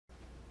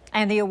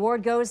And the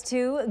award goes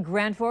to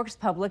Grand Forks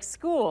Public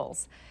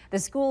Schools. The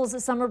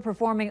school's summer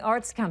performing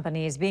arts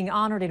company is being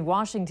honored in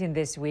Washington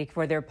this week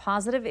for their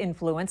positive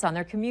influence on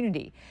their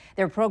community.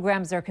 Their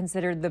programs are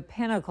considered the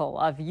pinnacle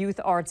of youth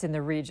arts in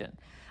the region.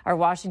 Our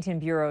Washington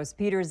Bureau's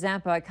Peter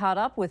Zampa caught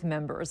up with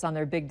members on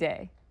their big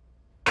day.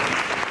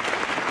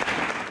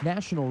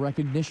 National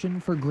recognition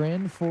for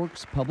Grand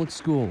Forks Public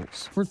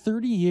Schools. For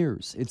 30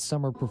 years, its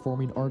summer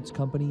performing arts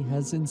company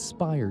has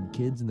inspired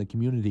kids in the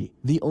community.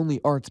 The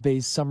only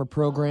arts-based summer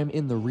program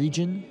in the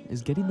region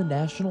is getting the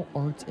National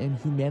Arts and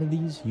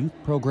Humanities Youth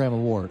Program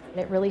Award.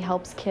 It really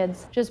helps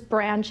kids just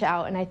branch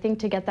out, and I think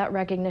to get that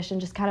recognition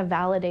just kind of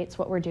validates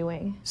what we're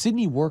doing.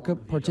 Sydney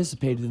Workup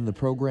participated in the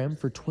program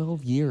for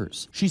 12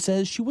 years. She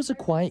says she was a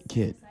quiet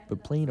kid,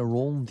 but playing a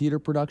role in theater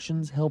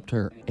productions helped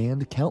her,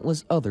 and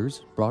countless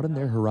others broadened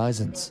their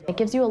horizons. It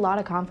gives you a lot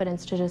of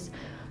confidence to just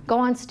go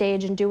on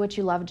stage and do what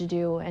you love to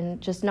do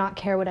and just not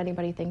care what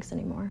anybody thinks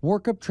anymore.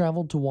 Workup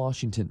traveled to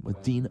Washington with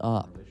Dean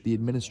Opp, the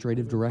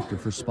administrative director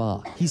for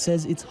SPA. He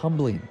says it's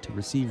humbling to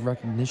receive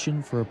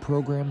recognition for a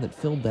program that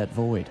filled that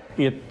void.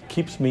 It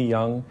keeps me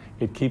young.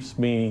 It keeps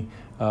me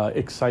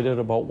excited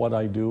about what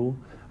I do.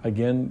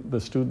 Again,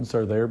 the students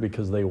are there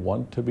because they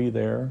want to be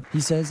there.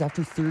 He says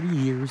after 30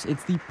 years,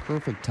 it's the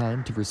perfect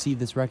time to receive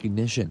this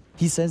recognition.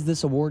 He says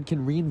this award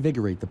can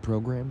reinvigorate the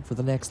program for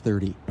the next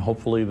 30.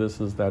 Hopefully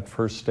this is that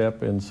first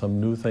step in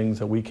some new things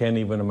that we can't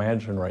even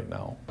imagine right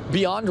now.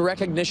 Beyond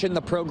recognition,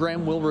 the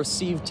program will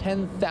receive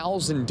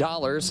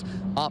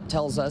 $10,000. Opp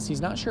tells us he's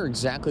not sure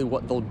exactly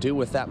what they'll do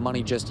with that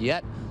money just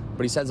yet,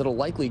 but he says it'll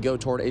likely go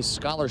toward a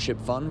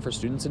scholarship fund for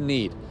students in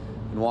need.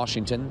 In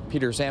Washington,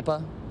 Peter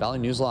Zampa, Valley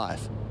News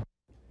Live.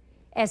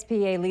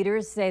 SPA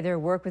leaders say their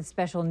work with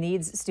special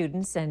needs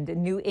students and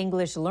new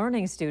English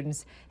learning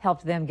students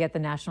helped them get the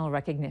national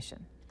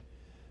recognition.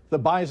 The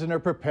Bison are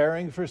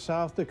preparing for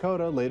South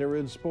Dakota. Later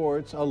in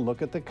sports, a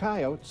look at the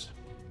Coyotes.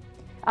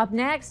 Up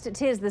next,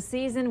 'tis the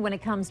season when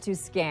it comes to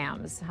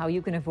scams, how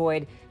you can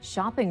avoid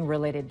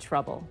shopping-related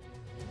trouble.